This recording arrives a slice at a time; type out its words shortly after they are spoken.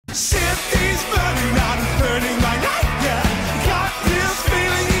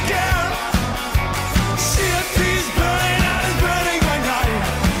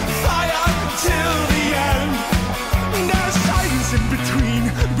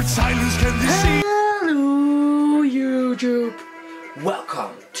stupid silence can they see? Hello YouTube.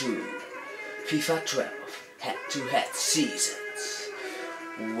 Welcome to FIFA 12 head-to-head seasons.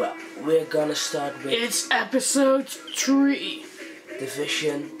 Well, we're gonna start with It's episode 3.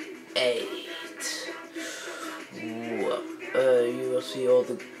 Division 8. Well, you will see all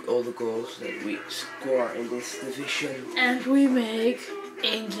the goals that we score in this division. And we make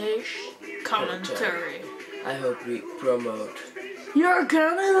English commentary. I hope we promote. You're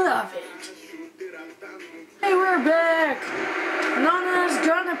gonna love it. Hey, we're back. Nana's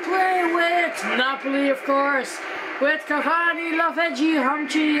gonna play with Napoli, of course. With Cavani, Lavetti,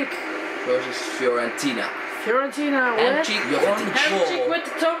 Hamchik. Versus Fiorentina. Fiorentina with Hamchik Hamchik with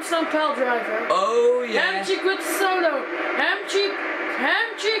the tombstone pile driver. Oh yeah. Hamchik with the solo. Hamchik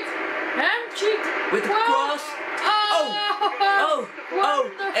With the cross. Oh!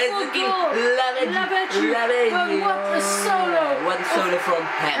 And looking Lavetti. But what a solo! What a solo from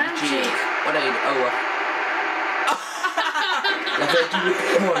Hamchik. What are you? Lavetti with the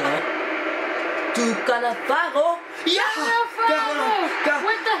corner. To Cannavaro. Yeah!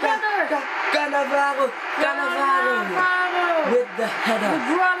 With the header! Cannavaro with the header. The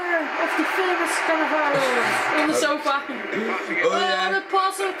brother of the famous Cannavaro on the sofa. Yeah. The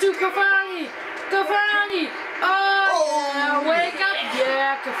pass to Cavani. Cavani. Oh, yeah, wake up.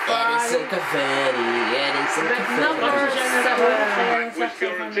 Yeah, Edinson Cavani.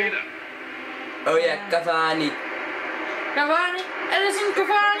 Cavani. Oh yeah, Cavani. Cavani. Edinson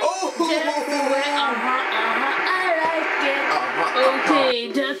Cavani. Oh. I like it.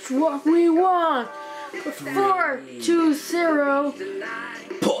 Okay, that's what we want. 4-2-0.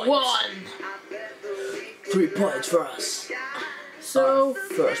 Points. 1. 3 points for us. So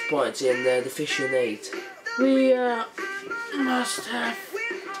First points in Division 8. we must have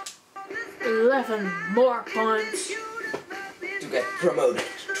 11 more points To get promoted.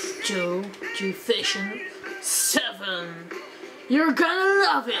 to Division 7. You're gonna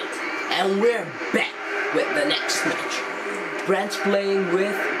love it. And we're back with the next match. Brent's playing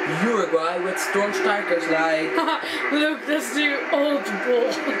with Uruguay with strong strikers like Look, that's the old ball.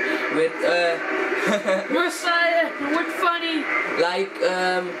 with Messiah with funny. like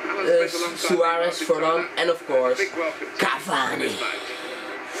Suarez for them, and of course Cavani.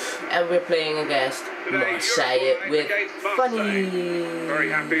 And we're playing against Marseille with funny. Very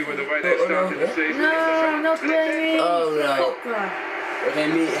happy with the way they started the season. No, not Remy. Oh no. Fucker.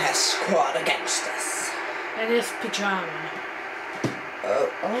 Remy has scored against us. And his pyjama. Oh.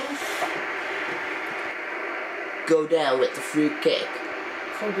 Go down with the free kick.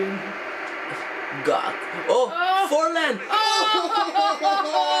 Godin. God. Oh, Forlan.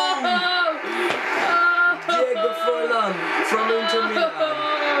 Diego Forlan from Inter Milan.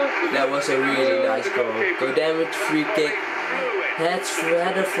 That was a really nice goal. Go down with the free kick.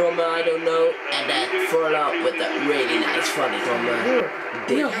 Header from I don't know, and then Forlan with a really nice funny from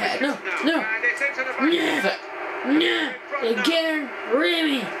big head. No. Again,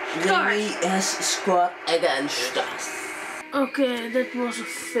 Remy. Remy has scored against us. Okay, that was a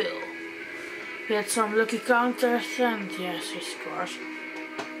fail. He had some lucky counters and yes, he scores.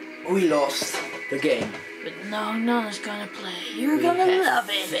 We lost the game. But no, Nana's gonna play. You're We gonna have love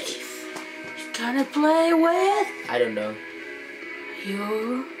it. faith. He's gonna play with. I don't know.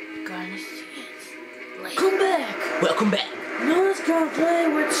 You're gonna see it. Come back. Welcome back. Nana's gonna play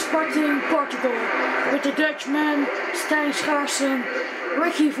with Sporting Portugal. With the Dutchman Stijn Schaarsen,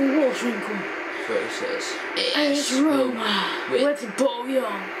 Ricky van Wolfswinkel. Versus AS Roma with Bo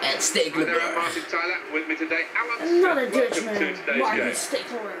Young. and Stekelenburg. Martin Tyler with me today. Alan Another Smith, welcome to Dutchman, today's Martin game.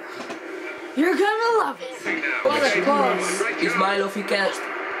 Stekelenburg. You're gonna love it. What a pass. Ismailov, he can score.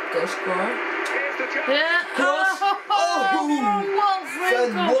 Here's the chance. Yeah. Cross. Van Van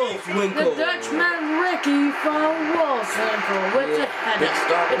Wolfswinkel. Wolfswinkel. The Dutchman Ricky van Wolfswinkel with the Big header.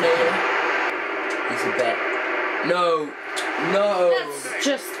 star player. He's a bad. No. That's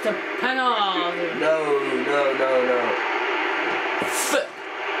just a penalty. No. Fuck.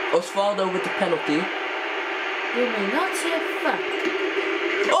 Osvaldo with the penalty. You may not say fuck.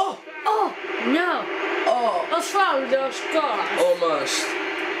 Oh. Oh, no. Oh. Osvaldo scores. Almost.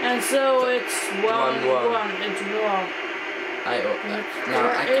 And so it's 1-1. It's wrong. I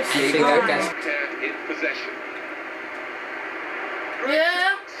There is think I scoring. can. In possession.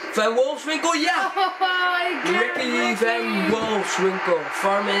 Yeah. Van Wolfswinkel, yeah. Ricky van Wolfswinkel.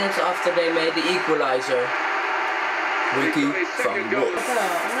 4 minutes after they made the equalizer. Ricky van Wolf.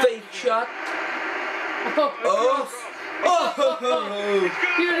 Fake shot. Oh.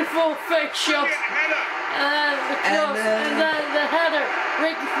 Beautiful fake shot. And the cross. And then the header.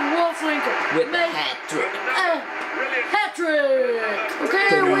 Ricky van Wolfswinkel. With the made hat-trick. a hat-trick. Okay.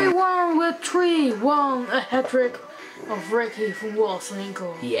 we won with 3-1, a hat-trick of Ricky from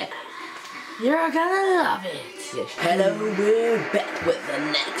Wolfswinkel. Yeah. You're gonna love it. Yes. Hello, we're back with the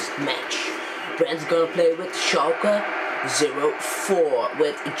next match. Brent's gonna play with Schalke 04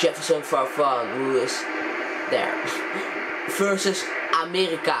 with Jefferson Farfan, who is there, versus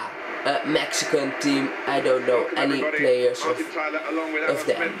America, a Mexican team. I don't know any players of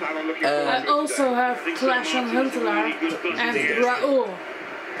them. I also have Clash on Huntelaar and Raul,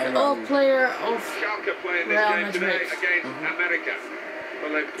 an old player of Real Madrid.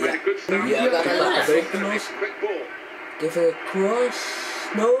 Well, they've made a good start. Yeah, Quick ball. give it a cross.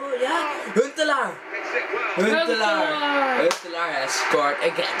 No, yeah. Huntelaar. Huntelaar has scored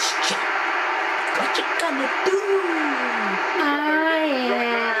against Czech. What you gonna do?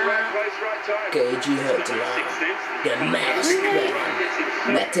 KG Huntelaar, the masked man.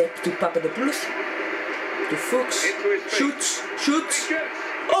 Met tip to Papa de Plus. To Fuchs. Shoots.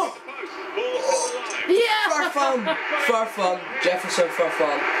 Oh! Yeah! Farfan, Jefferson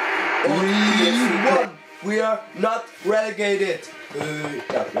Farfan. We won. We are not relegated.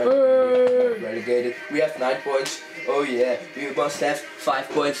 Not relegated. We have 9 points. Oh yeah, we must have 5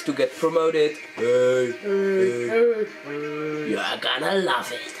 points to get promoted. You're gonna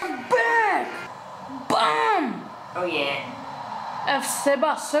love it. Back! Bam! Oh yeah. FC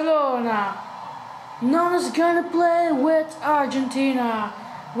Barcelona. None is gonna play with Argentina,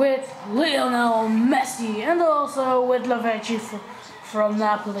 with Lionel Messi, and also with Lavetti from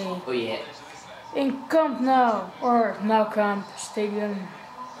Napoli. Oh yeah. In Camp Nou, or Nou Camp Stadium.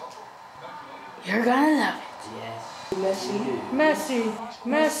 You're gonna love it. Yes.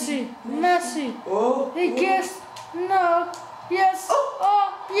 Messi. Oh. He kissed. No. Yes.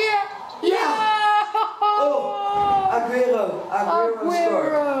 Oh, yeah. Oh. Aguero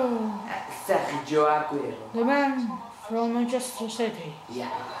scored. Sergio Aguero. The man from Manchester City. Yeah.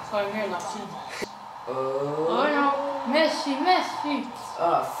 Zou je meer laten zien. Oh. No. Messi.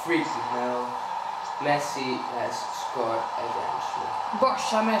 Oh, freaky hell. Messi has scored against you.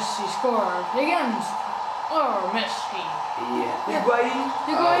 Barca Messi scored against Messi. Yeah. Higuain.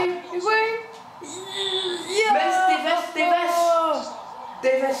 Yeah. Davis.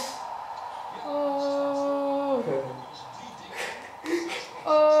 Davis.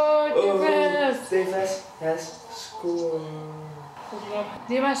 Davis has scored.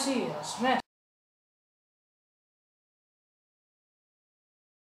 Die Messias, Messi.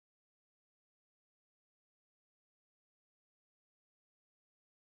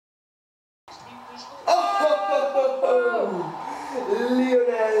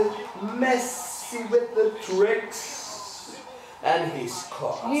 Lionel Messi with the tricks. And he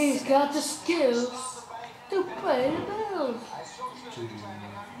scores. He's got the skills to pay the bills.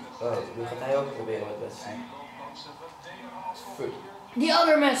 Oh, nu gaat hij ook proberen met Messi. The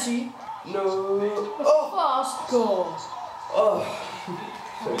other Messi. No. Fast goal. Oh.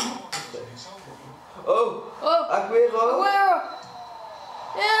 Aguero.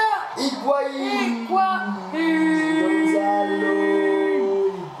 Yeah. Higuain. Higuain.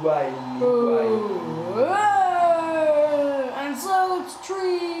 And so it's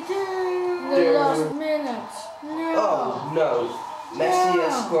 3-2. The last minute. No. Oh no. Messi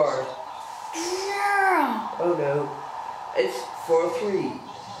has scored. Yeah. Oh no. It's 4-3.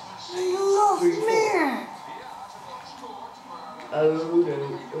 The last minute. Oh no.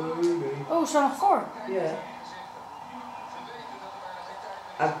 Oh, staan nog voor. Yeah.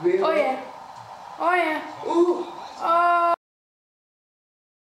 Aguero. Oh yeah. Ooh.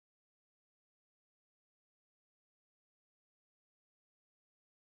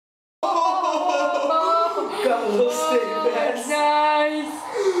 Carlos Tevez. Nice.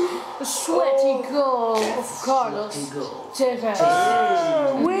 A sweaty goal of Carlos Tevez.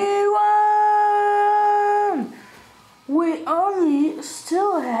 We won! We only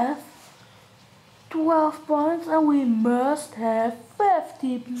still have 12 points and we must have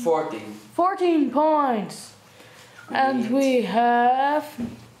 14 points. And we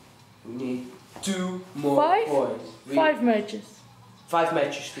need 2 more points. 5 matches. 5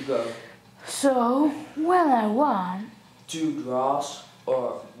 matches to go. So, when I won, 2 draws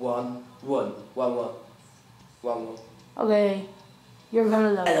or 1-1. okay, you're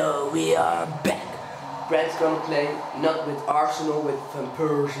gonna love it. Hello, we are back. Brent's gonna play not with Arsenal, with Van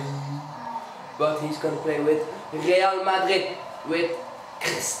Persie, but he's gonna play with Real Madrid, with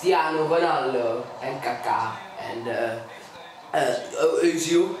Cristiano Ronaldo and Kaká and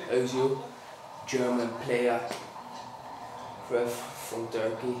Özil, German player from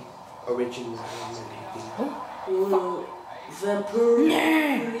Turkey, originally. Van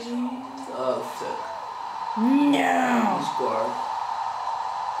Persie. Oh fuck. No. He scored.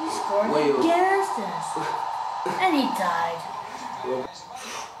 He scored Wait, against us. And he died.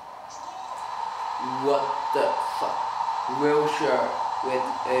 What the fuck? Wilshire with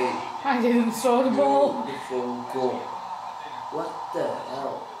a I didn't throw the ball. beautiful goal. What the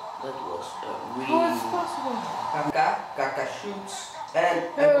hell? That was a How is it really... possible? Kaka shoots and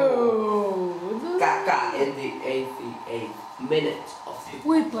a goal. Oh, Kaka in the 88th minute of the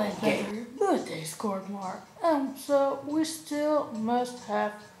we played game. better, but they scored more. And so we still must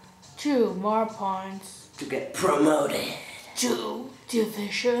have 2 more points To get promoted. to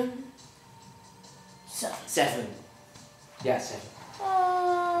Division 7. 7. Yeah, 7.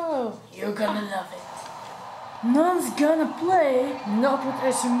 Oh, you're gonna love it. None's gonna play, not with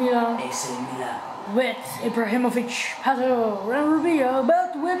AC Milan, AC Milan. with Ibrahimovic, Pato, and Rubio,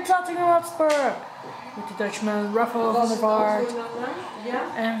 but with Tottenham Hotspur, with the Dutchman Rafael van der Vaart,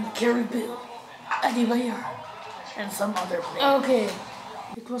 and Gary Bill, Eddie Bayer, and some other players. Okay,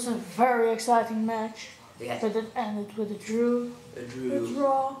 it was a very exciting match, Yeah. but it ended with a draw. A A drew.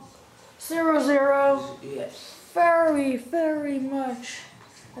 draw. 0-0. Yes. Very much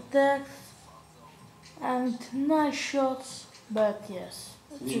attacked and nice shots, but yes,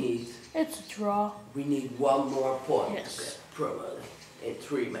 it's a draw. We need 1 more point Yes. to get promoted in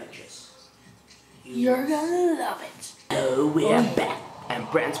 3 matches. You're gonna love it. Oh, we are back. And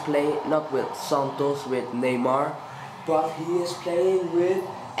Brand's playing not with Santos, with Neymar, but he is playing with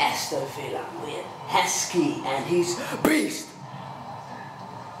Aston Villa, with Heskey, and he's beast.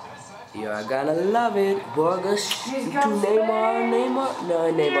 You're gonna love it. Borges to Neymar.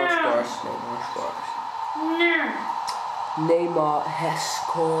 Neymar scores. Neymar has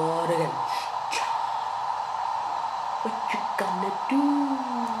scored again. What you gonna do?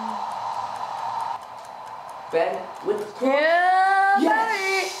 Ben with the cross. Yeah,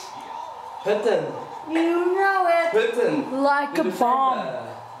 Yes! Hutton. buddy. You know it. Hutton. Like a bomb.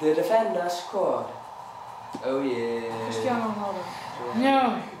 The defender scored. Oh yeah. Cristiano Ronaldo.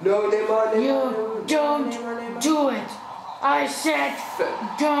 No, No, Neymar. you don't Neymar. do it. I said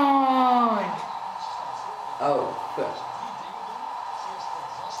don't. Oh, fuck.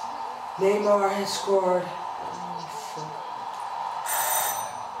 Neymar has scored.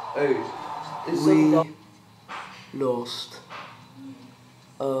 Hey, we lost.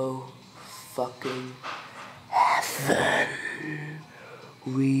 Oh, fucking heaven.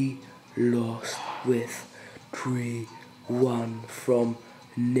 We lost with 3-1 from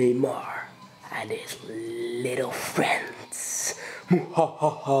Neymar and his little friends.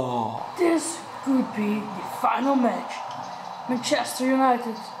 This could be the final match. Manchester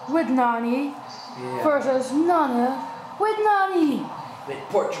United with Nani versus Nana with Nani. With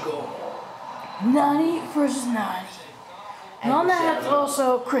Portugal. Nani versus Nani. Nana had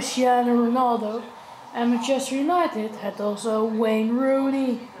also Cristiano Ronaldo, and Manchester United had also Wayne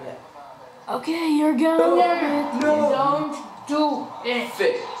Rooney. Yeah. Okay, you're gonna love it. No. Don't do it.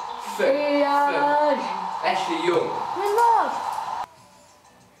 Fit. Yeah. Ashley Young. We're not.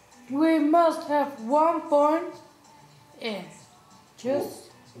 We must have 1 point in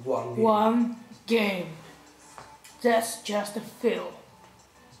just 1 game. 1 game. That's just a fill.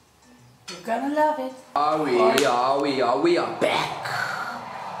 You're gonna love it. We are back.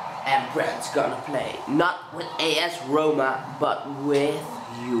 And Brand's gonna play not with AS Roma, but with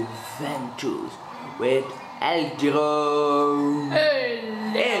Juventus, with El Giro.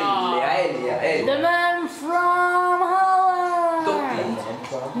 Elia. The man from Holland.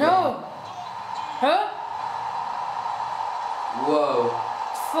 No. Huh? Whoa.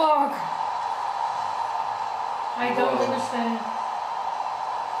 Fuck. I don't Whoa. understand.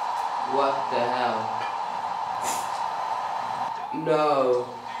 What the hell? No.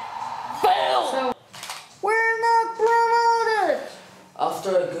 Fail. So we're not promoted.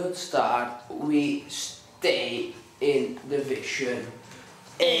 After a good start, we stay in Division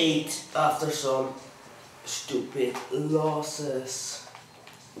 8 after some stupid losses.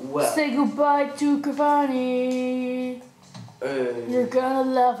 Well, Say goodbye to Cavani. You're gonna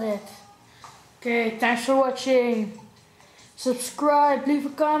love it. Okay, thanks for watching. Subscribe, leave a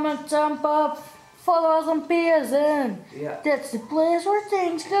comment, thumb up, follow us on PSN. yeah. That's the place where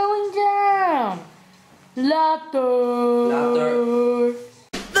things going down. Later. Later.